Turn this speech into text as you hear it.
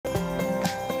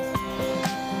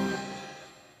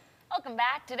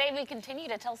back. Today we continue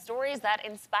to tell stories that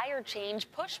inspire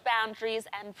change, push boundaries,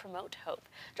 and promote hope.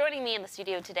 Joining me in the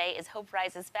studio today is Hope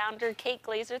Rises founder, Kate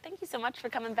Glazer. Thank you so much for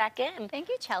coming back in. Thank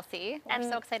you, Chelsea. We're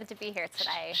so excited to be here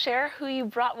today. Share who you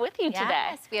brought with you today.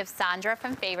 Yes, we have Sandra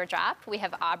from Favor Drop, we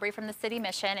have Aubrey from the City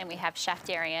Mission, and we have Chef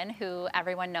Darian, who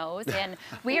everyone knows. And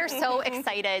we are so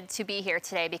excited to be here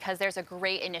today because there's a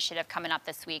great initiative coming up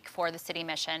this week for the City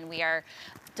Mission. We are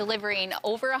delivering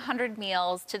over 100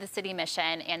 meals to the City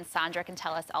Mission, and Sandra can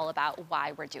tell us all about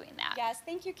why we're doing that. Yes,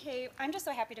 thank you, Kate. I'm just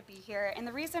so happy to be here, and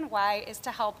the reason why is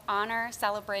to help honor,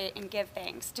 celebrate, and give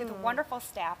thanks to the wonderful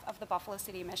staff of the Buffalo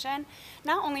City Mission,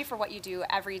 not only for what you do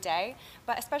every day,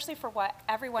 but especially for what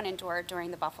everyone endured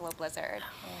during the Buffalo Blizzard.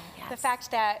 Yes. The fact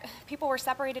that people were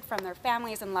separated from their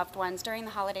families and loved ones during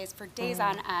the holidays for days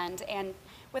on end, and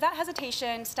without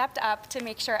hesitation, stepped up to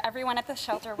make sure everyone at the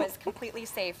shelter was completely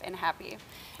safe and happy.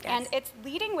 Yes. And it's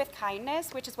leading with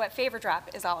kindness, which is what Favor Drop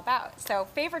is all about. So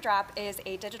Favor Drop is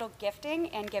a digital gifting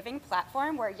and giving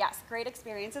platform where, yes, great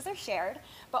experiences are shared,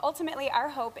 but ultimately our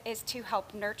hope is to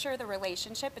help nurture the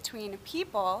relationship between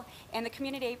people and the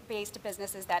community-based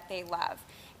businesses that they love.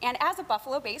 And as a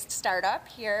Buffalo-based startup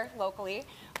here locally,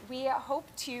 we hope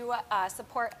to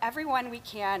support everyone we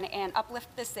can and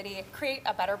uplift the city, create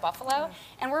a better Buffalo.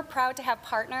 And we're proud to have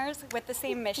partners with the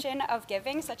same mission of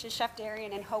giving, such as Chef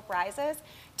Darian and Hope Rises,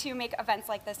 to make events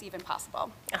like this even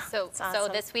possible. So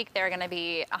this week there are going to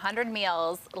be 100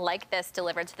 meals like this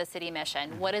delivered to the City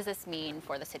Mission. What does this mean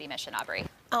for the City Mission, Aubrey?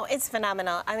 Oh, it's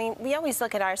phenomenal. I mean, we always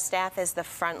look at our staff as the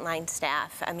frontline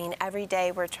staff. I mean, every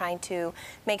day we're trying to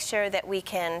make sure that we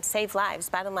can save lives.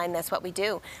 Bottom line, that's what we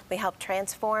do. We help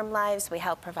transform lives. We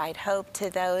help provide hope to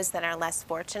those that are less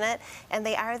fortunate. And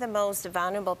they are the most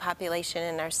vulnerable population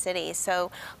in our city.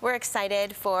 So we're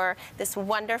excited for this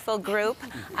wonderful group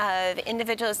of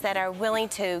individuals that are willing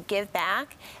to give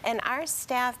back. And our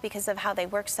staff, because of how they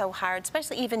work so hard,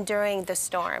 especially even during the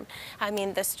storm. I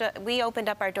mean, we opened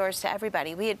up our doors to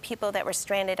everybody. We had people that were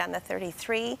stranded on the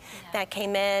 33 that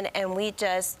came in, and we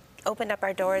just opened up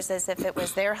our doors as if it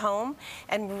was their home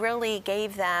and really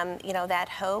gave them, you know, that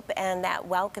hope and that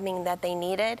welcoming that they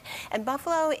needed. And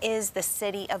Buffalo is the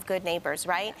city of good neighbors,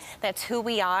 right? That's who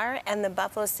we are, and the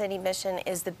Buffalo City Mission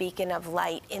is the beacon of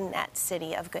light in that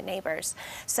city of good neighbors.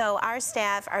 So our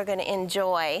staff are going to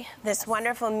enjoy this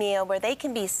wonderful meal where they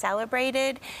can be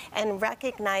celebrated and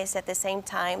recognized at the same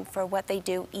time for what they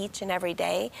do each and every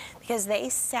day, because they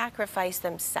sacrifice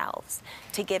themselves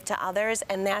to give to others,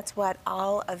 and that's what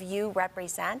all of you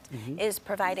represent, is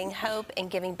providing hope and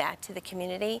giving back to the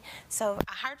community. So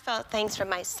a heartfelt thanks from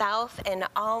myself and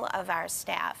all of our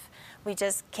staff. We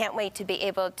just can't wait to be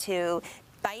able to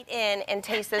bite in and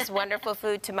taste this wonderful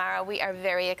food tomorrow. We are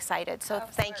very excited. So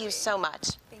thank you so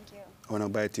much. Thank you. I want to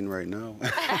bite in right now.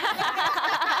 Dig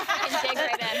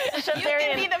right in. You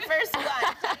can be the first one.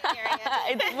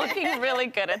 It's looking really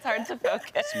good. It's hard to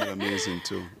focus. Smell amazing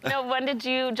too. No, when did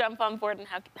you jump on board, and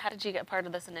how did you get part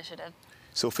of this initiative?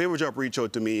 So Favor Drop reached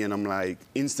out to me, and I'm like,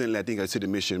 instantly I think I see the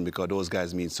mission because those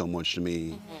guys mean so much to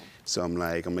me. So I'm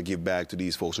like, I'm gonna give back to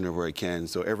these folks whenever I can.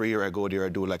 So every year I go there, I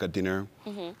do like a dinner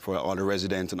for all the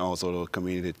residents and also the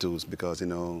community too, because, you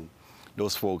know,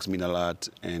 those folks mean a lot,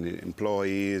 and the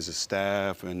employees, the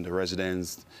staff, and the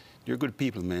residents, they're good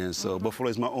people, man. So Buffalo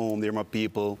is my home, they're my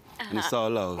people, and it's all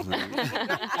love, man.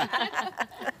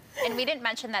 And we didn't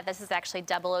mention that this is actually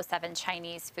 007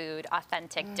 Chinese food,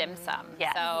 authentic dim sum.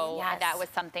 Yes. So Yes. that was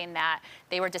something that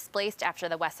they were displaced after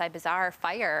the West Side Bazaar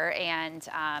fire, and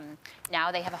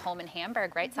now they have a home in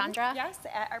Hamburg, right, Sandra? Yes,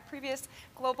 at our previous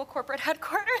global corporate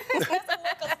headquarters as a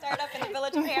local startup in the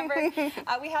village of Hamburg.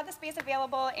 We have the space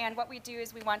available, and what we do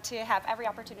is we want to have every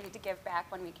opportunity to give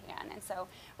back when we can. And so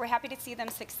we're happy to see them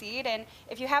succeed. And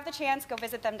if you have the chance, go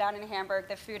visit them down in Hamburg.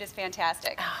 The food is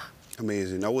fantastic.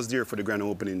 Amazing. I was there for the grand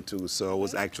opening too, so I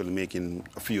was actually making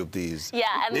a few of these. Yeah,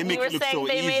 and They you make were it look saying so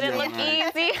they made easy, it look I'm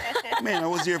like, easy. Man, I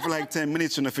was there for like 10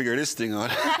 minutes trying to figure this thing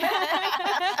out.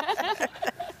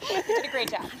 You did a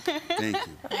great job. Thank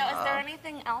you. Now, is there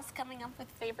anything else coming up with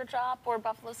Favor Drop or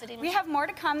Buffalo City Mission? We have more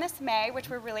to come this May, which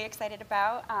we're really excited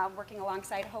about, working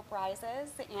alongside Hope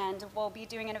Rises, and we'll be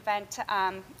doing an event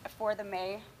for the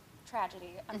May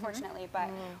tragedy, unfortunately, but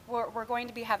we're going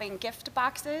to be having gift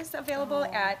boxes available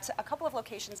at a couple of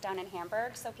locations down in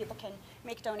Hamburg, so people can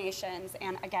make donations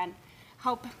and, again,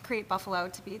 help create Buffalo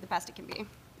to be the best it can be.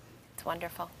 It's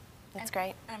wonderful. It's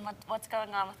great. And what's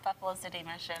going on with Buffalo City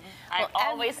Mission? Well,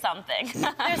 Always something.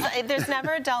 There's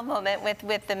never a dull moment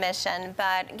with the mission,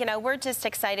 but you know, we're just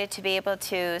excited to be able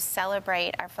to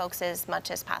celebrate our folks as much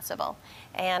as possible.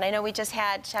 And I know we just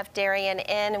had Chef Darian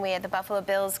in, and we had the Buffalo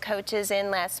Bills coaches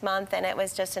in last month, and it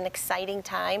was just an exciting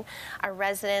time. Our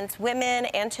residents, women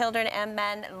and children and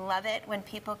men, love it when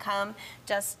people come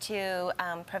just to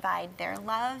provide their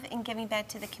love and giving back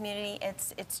to the community.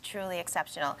 It's truly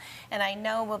exceptional. And I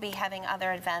know we'll be having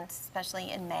other events,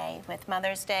 especially in May with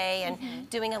Mother's Day, and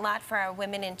doing a lot for our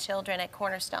women and children at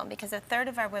Cornerstone, because a third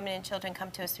of our women and children come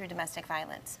to us through domestic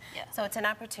violence. Yeah. So it's an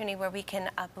opportunity where we can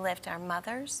uplift our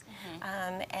mothers,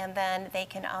 and then they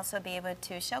can also be able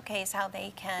to showcase how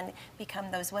they can become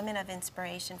those women of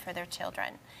inspiration for their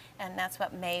children. And that's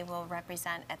what May will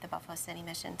represent at the Buffalo City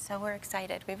Mission. So we're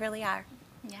excited. We really are.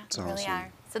 Yeah. We really awesome.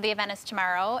 are. So the event is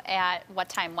tomorrow at what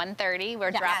time? 1:30.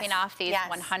 We're dropping off these Yes.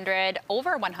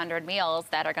 over 100 meals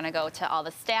that are going to go to all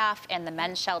the staff and the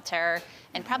men's shelter,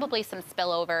 and probably some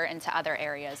spillover into other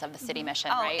areas of the city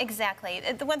mission, Oh, right? exactly.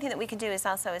 The one thing that we can do is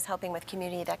also helping with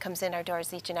community that comes in our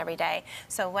doors each and every day.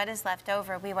 So what is left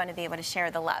over, we want to be able to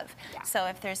share the love. Yeah. So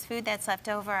if there's food that's left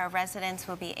over, our residents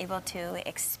will be able to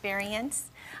experience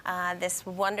this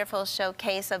wonderful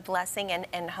showcase of blessing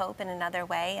and hope in another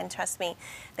way. And trust me,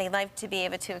 they like to be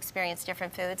able to experience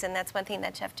different foods, and that's one thing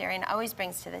that Chef Darian always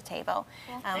brings to the table.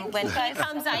 When he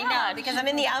comes, I know, because I'm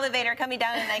in the elevator coming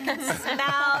down and I can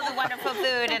smell the wonderful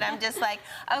food, and I'm just like,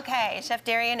 okay, Chef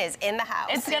Darian is in the house.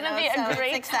 It's going to be so a it's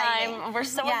great exciting. time. We're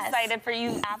so Yes. excited for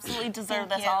you. Absolutely deserve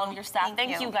Thank this, all of you. your staff. Thank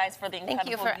Thank you you. guys for the incredible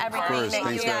Thank you for work. everything course. that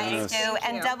Thanks you for having guys us. do. Thank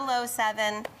And you.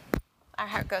 007, our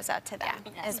heart goes out to them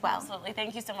Yes, as well. Absolutely.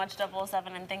 Thank you so much,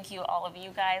 007, and thank you, all of you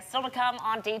guys. Still to come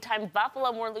on Daytime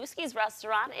Buffalo, Morlewski's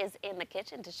restaurant is in the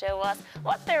kitchen to show us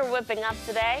what they're whipping up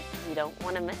today. You don't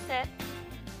want to miss it.